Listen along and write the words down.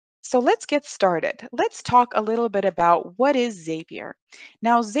So let's get started. Let's talk a little bit about what is Zapier.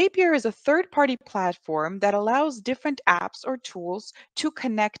 Now, Zapier is a third-party platform that allows different apps or tools to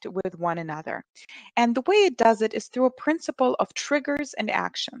connect with one another. And the way it does it is through a principle of triggers and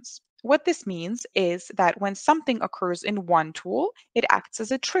actions. What this means is that when something occurs in one tool, it acts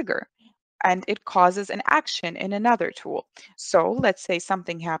as a trigger and it causes an action in another tool. So let's say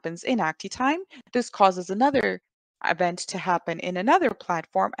something happens in actiTIME, this causes another event to happen in another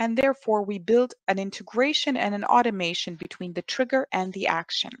platform, and therefore we build an integration and an automation between the trigger and the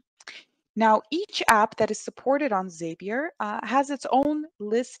action. Now, each app that is supported on Zapier has its own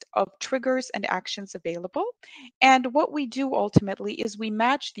list of triggers and actions available. And what we do ultimately is we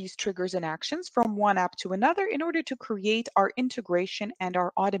match these triggers and actions from one app to another in order to create our integration and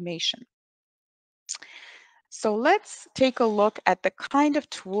our automation. So let's take a look at the kind of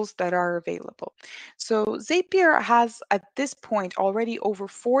tools that are available. So Zapier has at this point already over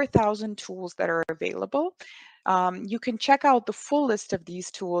 4,000 tools that are available. You can check out the full list of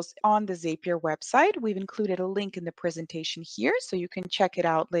these tools on the Zapier website. We've included a link in the presentation here, so you can check it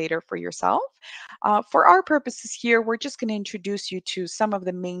out later for yourself. For our purposes here, we're just going to introduce you to some of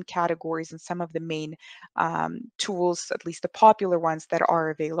the main categories and some of the main tools, at least the popular ones that are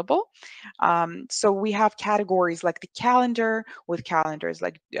available. So we have categories like the calendar with calendars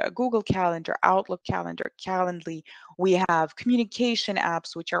like Google Calendar, Outlook Calendar, Calendly. We have communication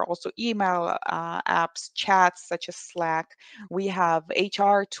apps, which are also email apps, chats such as Slack. We have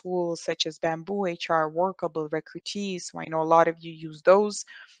HR tools such as Bamboo HR, Workable, Recruitee. So I know a lot of you use those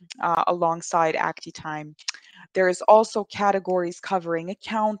alongside ActiTime. There's also categories covering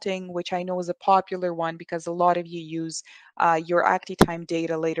accounting, which I know is a popular one because a lot of you use your ActiTime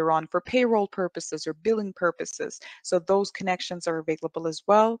data later on for payroll purposes or billing purposes. So those connections are available as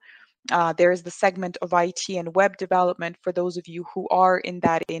well. There is the segment of IT and web development. For those of you who are in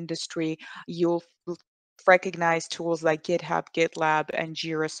that industry, you'll recognize tools like GitHub, GitLab, and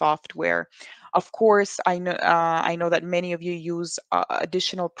Jira software. Of course, I know that many of you use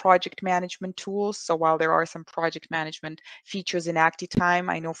additional project management tools. So while there are some project management features in ActiTime,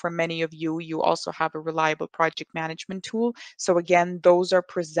 I know for many of you, you also have a reliable project management tool. So again, those are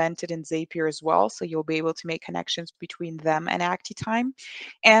presented in Zapier as well. So you'll be able to make connections between them and ActiTime,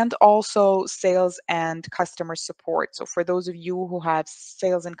 and also sales and customer support. So for those of you who have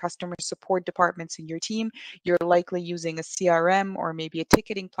sales and customer support departments in your team, you're likely using a CRM or maybe a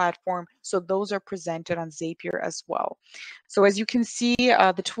ticketing platform. So those are presented on Zapier as well. So as you can see,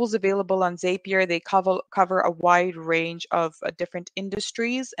 the tools available on Zapier, they cover a wide range of different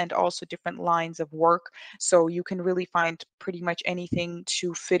industries and also different lines of work. So you can really find pretty much anything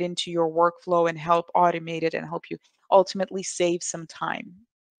to fit into your workflow and help automate it and help you ultimately save some time.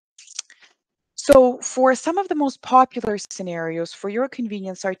 So, for some of the most popular scenarios, for your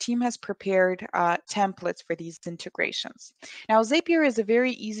convenience, our team has prepared templates for these integrations. Now, Zapier is a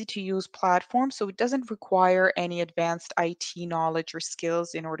very easy to use platform, so it doesn't require any advanced IT knowledge or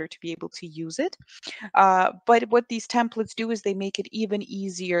skills in order to be able to use it. But what these templates do is they make it even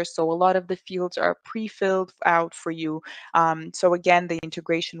easier. So a lot of the fields are pre-filled out for you. So again, the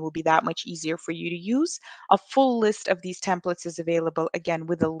integration will be that much easier for you to use. A full list of these templates is available again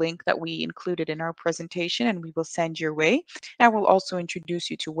with a link that we included in our presentation and we will send your way. And I will also introduce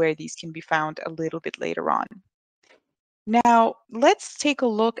you to where these can be found a little bit later on. Now, let's take a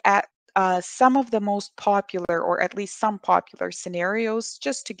look at some of the most popular, or at least some popular scenarios,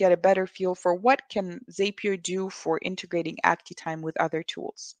 just to get a better feel for what can Zapier do for integrating ActiTime with other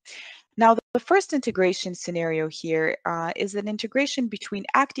tools. Now, the first integration scenario here is an integration between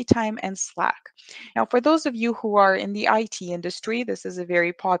ActiTime and Slack. Now, for those of you who are in the IT industry, this is a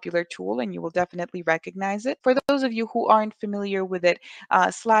very popular tool and you will definitely recognize it. For those of you who aren't familiar with it,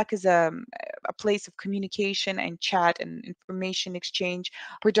 Slack is a place of communication and chat and information exchange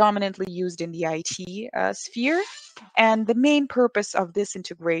predominantly used in the IT sphere. And the main purpose of this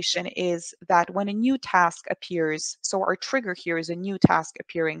integration is that when a new task appears, so our trigger here is a new task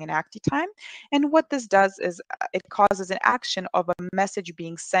appearing in ActiTime. And what this does is it causes an action of a message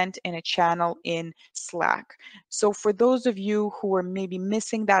being sent in a channel in Slack. So for those of you who are maybe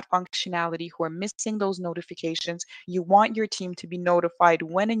missing that functionality, who are missing those notifications, you want your team to be notified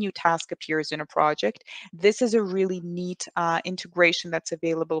when a new task appears in a project. This is a really neat integration that's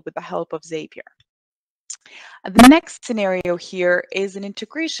available with the help of Zapier. The next scenario here is an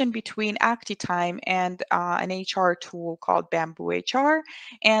integration between ActiTime and an HR tool called Bamboo HR.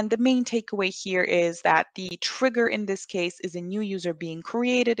 And the main takeaway here is that the trigger in this case is a new user being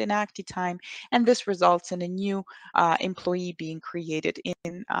created in ActiTime, and this results in a new employee being created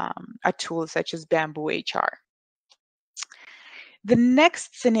in a tool such as Bamboo HR. The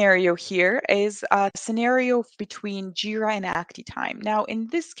next scenario here is a scenario between Jira and actiTIME. Now, in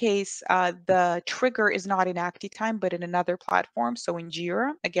this case, the trigger is not in actiTIME, but in another platform. So in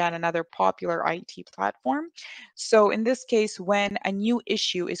Jira, again, another popular IT platform. So in this case, when a new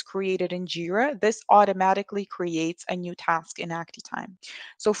issue is created in Jira, this automatically creates a new task in actiTIME.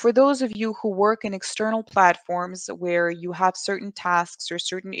 So for those of you who work in external platforms where you have certain tasks or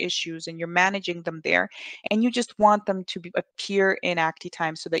certain issues and you're managing them there, and you just want them to appear in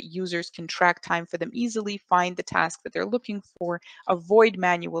actiTIME so that users can track time for them easily, find the task that they're looking for, avoid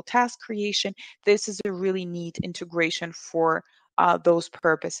manual task creation. This is a really neat integration for those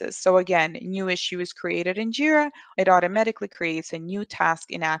purposes. So again, new issue is created in Jira. It automatically creates a new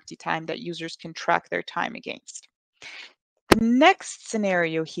task in actiTIME that users can track their time against. The next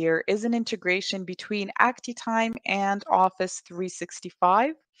scenario here is an integration between actiTIME and Office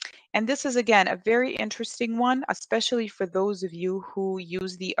 365. And this is, again, a very interesting one, especially for those of you who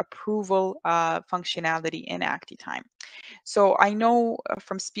use the approval functionality in actiTIME. So I know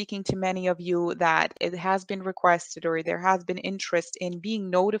from speaking to many of you that it has been requested or there has been interest in being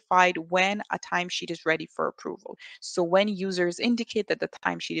notified when a timesheet is ready for approval. So when users indicate that the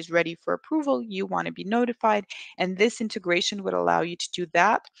timesheet is ready for approval, you want to be notified, and this integration would allow you to do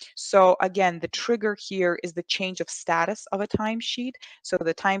that. So again, the trigger here is the change of status of a timesheet. So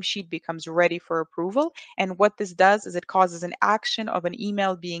the timesheet becomes ready for approval. And what this does is it causes an action of an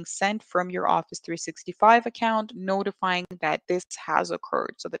email being sent from your Office 365 account notifying that this has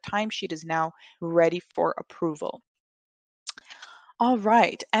occurred. So the timesheet is now ready for approval. All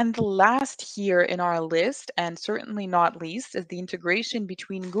right, and the last here in our list, and certainly not least, is the integration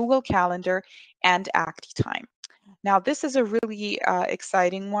between Google Calendar and actiTIME. Now, this is a really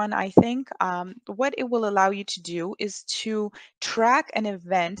exciting one, I think. What it will allow you to do is to track an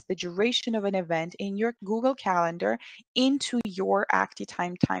event, the duration of an event in your Google Calendar into your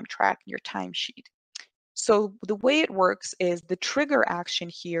actiTIME time track, your timesheet. So the way it works is the trigger action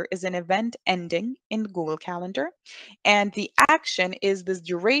here is an event ending in Google Calendar, and the action is this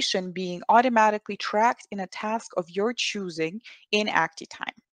duration being automatically tracked in a task of your choosing in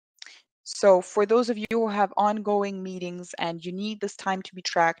actiTIME. So for those of you who have ongoing meetings and you need this time to be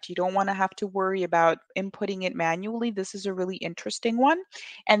tracked, you don't want to have to worry about inputting it manually. This is a really interesting one.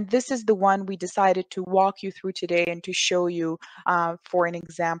 And this is the one we decided to walk you through today and to show you for an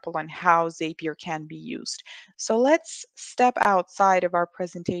example on how Zapier can be used. So let's step outside of our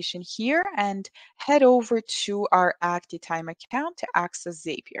presentation here and head over to our actiTIME account to access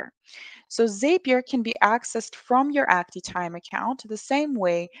Zapier. So Zapier can be accessed from your actiTIME account the same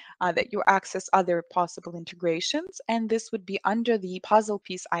way that you access other possible integrations, and this would be under the puzzle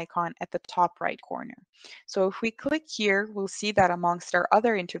piece icon at the top right corner. So if we click here, we'll see that amongst our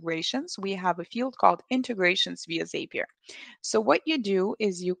other integrations, we have a field called Integrations via Zapier. So what you do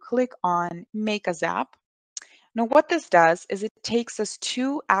is you click on Make a Zap. Now, what this does is it takes us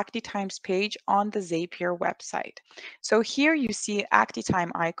to actiTIME's page on the Zapier website. So here you see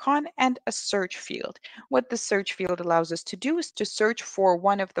actiTIME icon and a search field. What the search field allows us to do is to search for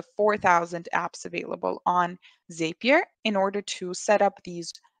one of the 4,000 apps available on Zapier in order to set up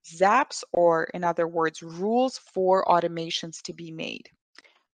these zaps, or in other words, rules for automations to be made.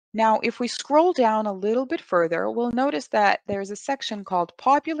 Now, if we scroll down a little bit further, we'll notice that there's a section called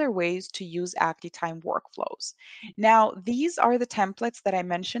Popular Ways to Use actiTIME Workflows. Now, these are the templates that I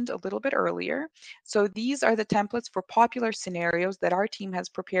mentioned a little bit earlier. So these are the templates for popular scenarios that our team has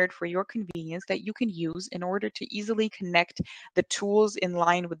prepared for your convenience that you can use in order to easily connect the tools in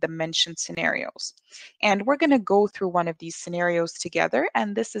line with the mentioned scenarios. And we're going to go through one of these scenarios together,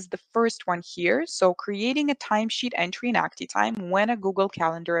 and this is the first one here. So creating a timesheet entry in actiTIME when a Google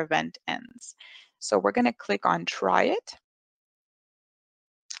Calendar event ends. So we're going to click on Try It.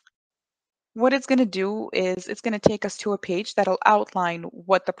 What it's going to do is it's going to take us to a page that'll outline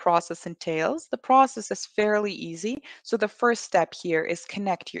what the process entails. The process is fairly easy. So the first step here is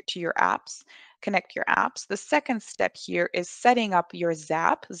to your apps. Connect your apps. The second step here is setting up your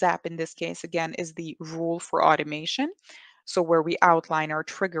Zap. Zap in this case, again, is the rule for automation. So where we outline our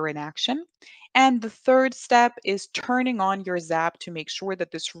trigger in action. And the third step is turning on your Zap to make sure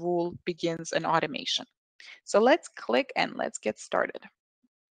that this rule begins an automation. So let's click and let's get started.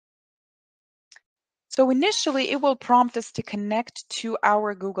 So initially, it will prompt us to connect to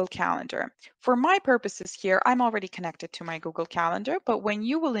our Google Calendar. For my purposes here, I'm already connected to my Google Calendar, but when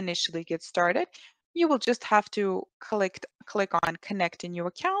you will initially get started, you will just have to click on Connect a New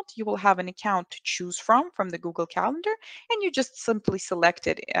Account. You will have an account to choose from the Google Calendar, and you just simply select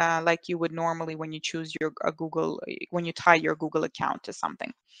it like you would normally when you choose your when you tie your Google account to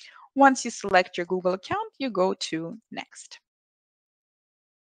something. Once you select your Google account, you go to Next.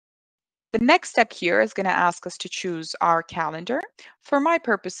 The next step here is going to ask us to choose our calendar. For my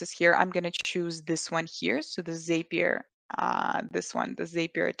purposes here, I'm going to choose this one here. So the Zapier, this one, the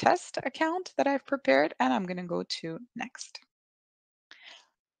Zapier test account that I've prepared, and I'm going to go to next.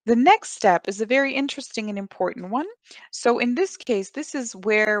 The next step is a very interesting and important one. So in this case, this is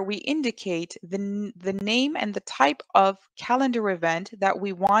where we indicate the name and the type of calendar event that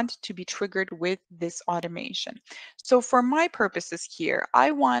we want to be triggered with this automation. So for my purposes here,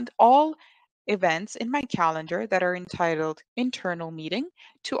 I want all events in my calendar that are entitled internal meeting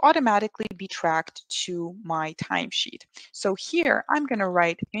to automatically be tracked to my timesheet. So here I'm going to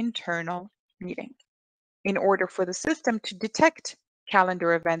write internal meeting in order for the system to detect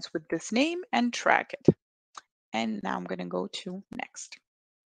calendar events with this name and track it. And now I'm going to go to next.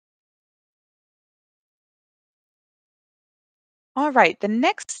 All right, the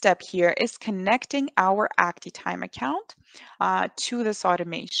next step here is connecting our actiTIME account to this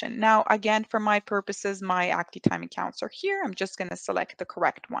automation. Now, again, for my purposes, my actiTIME accounts are here. I'm just going to select the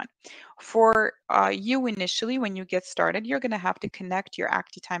correct one. For you initially, when you get started, you're going to have to connect your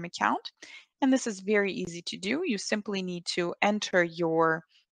actiTIME account. And this is very easy to do. You simply need to enter your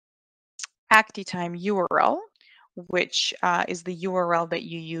actiTIME URL, which is the URL that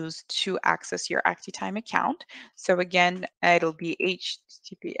you use to access your actiTIME account. So again, it'll be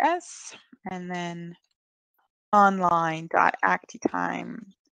https and then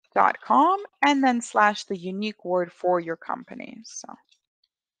online.actitime.com and then slash the unique word for your company. So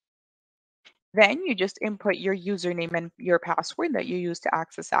then you just input your username and your password that you use to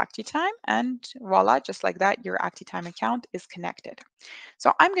access actiTIME, and voila, just like that, your actiTIME account is connected.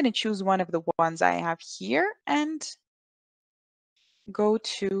 So I'm going to choose one of the ones I have here and go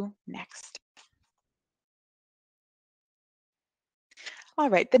to next. All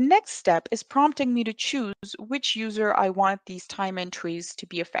right, the next step is prompting me to choose which user I want these time entries to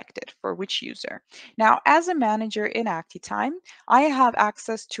be affected for which user. Now, as a manager in actiTIME, I have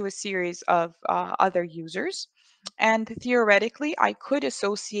access to a series of other users. And theoretically, I could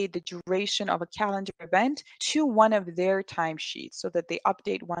associate the duration of a calendar event to one of their timesheets so that they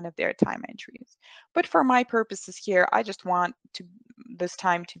update one of their time entries. But for my purposes here, I just want this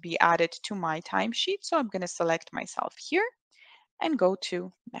time to be added to my timesheet. So I'm going to select myself here and go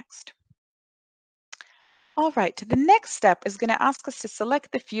to next. All right, the next step is going to ask us to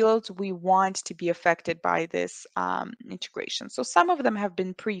select the fields we want to be affected by this integration. So some of them have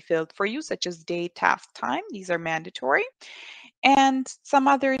been pre-filled for you, such as date, task, time. These are mandatory. And some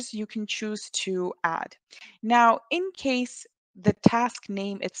others you can choose to add. Now, in case the task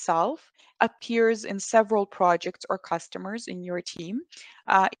name itself appears in several projects or customers in your team,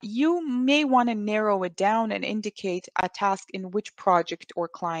 you may want to narrow it down and indicate a task in which project or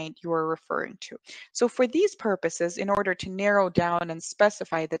client you are referring to. So for these purposes, in order to narrow down and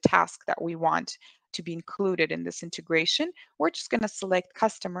specify the task that we want to be included in this integration, we're just going to select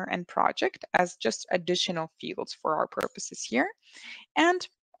customer and project as just additional fields for our purposes here. And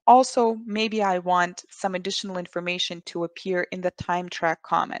also, maybe I want some additional information to appear in the time track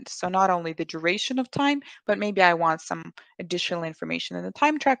comment. So not only the duration of time, but maybe I want some additional information in the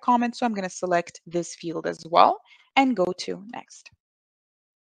time track comment. So I'm going to select this field as well and go to next.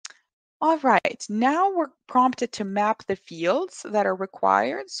 All right, now we're prompted to map the fields that are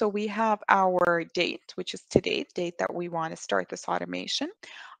required. So we have our date, which is today, date that we want to start this automation.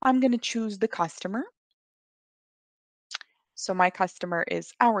 I'm going to choose the customer. So my customer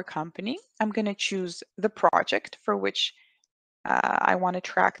is our company. I'm going to choose the project for which I want to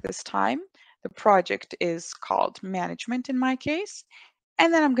track this time. The project is called management in my case.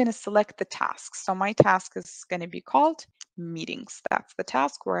 And then I'm going to select the task. So my task is going to be called meetings. That's the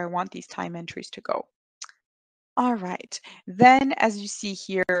task where I want these time entries to go. All right. Then as you see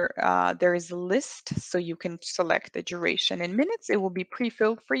here, there is a list. So you can select the duration in minutes. It will be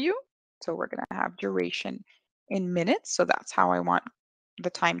pre-filled for you. So we're going to have duration in minutes. So that's how I want the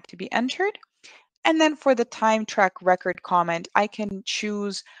time to be entered. And then for the time track record comment, I can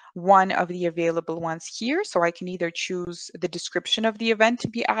choose one of the available ones here. So I can either choose the description of the event to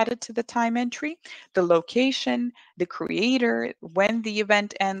be added to the time entry, the location, the creator, when the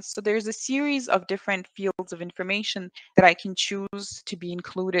event ends. So there's a series of different fields of information that I can choose to be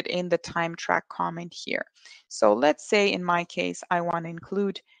included in the time track comment here. So let's say in my case, I want to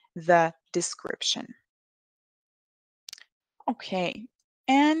include the description. Okay,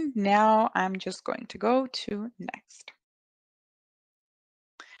 and now I'm just going to go to next.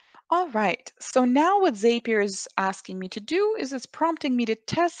 All right, so now what Zapier is asking me to do is it's prompting me to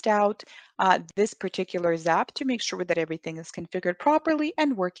test out this particular Zap to make sure that everything is configured properly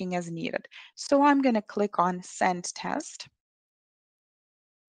and working as needed. So I'm going to click on Send Test.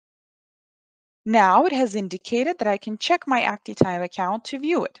 Now it has indicated that I can check my actiTIME account to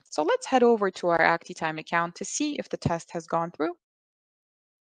view it. So let's head over to our actiTIME account to see if the test has gone through.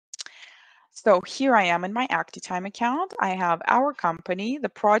 So here I am in my actiTIME account. I have our company, the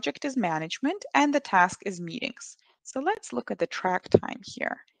project is management, and the task is meetings. So let's look at the track time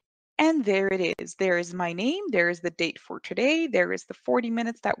here. And there it is. There is my name. There is the date for today. There is the 40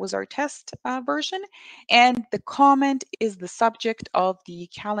 minutes that was our test version. And the comment is the subject of the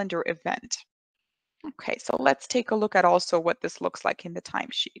calendar event. Okay, so let's take a look at also what this looks like in the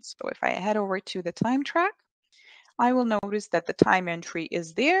timesheet. So if I head over to the time track, I will notice that the time entry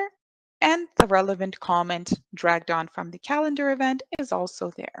is there and the relevant comment dragged on from the calendar event is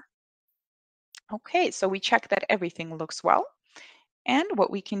also there. Okay, so we check that everything looks well. And what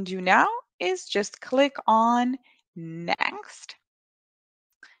we can do now is just click on Next.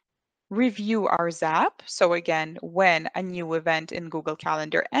 Review our Zap. So again, when a new event in Google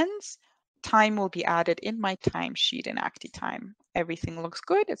Calendar ends, time will be added in my timesheet in actiTIME. Everything looks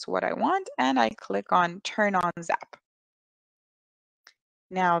good. It's what I want. And I click on Turn on Zap.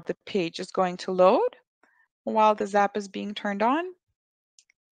 Now the page is going to load while the Zap is being turned on.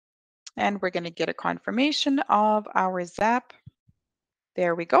 And we're going to get a confirmation of our Zap.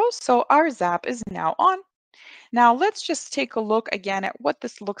 There we go. So our Zap is now on. Now let's just take a look again at what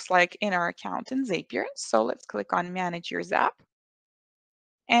this looks like in our account in Zapier. So let's click on Manage Your Zap.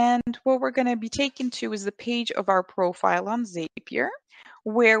 And what we're going to be taken to is the page of our profile on Zapier,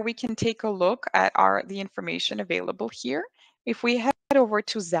 where we can take a look at the information available here. If we head over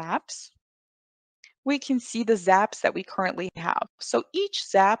to Zaps, we can see the zaps that we currently have. So each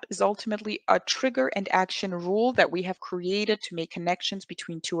zap is ultimately a trigger and action rule that we have created to make connections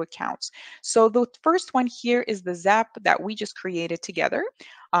between two accounts. So the first one here is the zap that we just created together,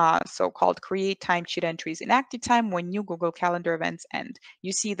 so called create timesheet entries in actiTIME when new Google Calendar events end.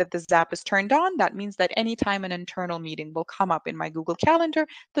 You see that the zap is turned on. That means that anytime an internal meeting will come up in my Google Calendar,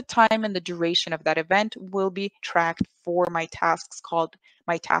 the time and the duration of that event will be tracked for my task called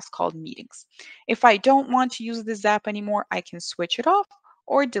meetings. If I don't want to use this app anymore, I can switch it off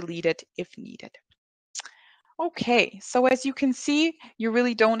or delete it if needed. Okay, so as you can see, you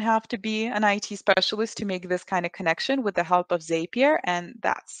really don't have to be an IT specialist to make this kind of connection with the help of Zapier, and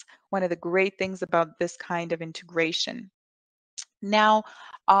that's one of the great things about this kind of integration. Now,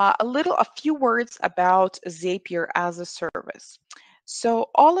 a few words about Zapier as a service. So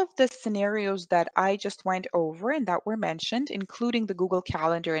all of the scenarios that I just went over and that were mentioned, including the Google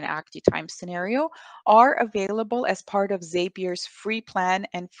Calendar and actiTIME scenario, are available as part of Zapier's free plan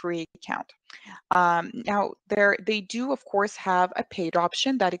and free account. Now, they do, of course, have a paid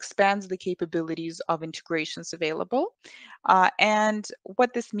option that expands the capabilities of integrations available. And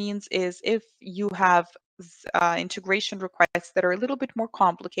what this means is if you have integration requests that are a little bit more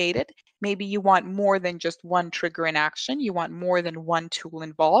complicated, maybe you want more than just one trigger in action, you want more than one tool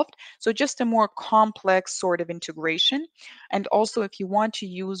involved. So just a more complex sort of integration. And also if you want to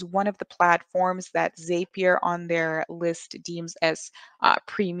use one of the platforms that Zapier on their list deems as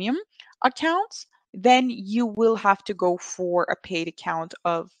premium accounts, then you will have to go for a paid account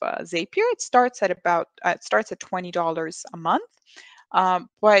of Zapier. It starts at $20 a month.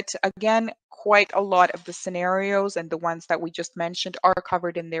 But again, quite a lot of the scenarios and the ones that we just mentioned are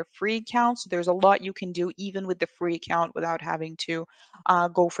covered in their free account. So there's a lot you can do even with the free account without having to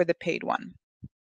go for the paid one.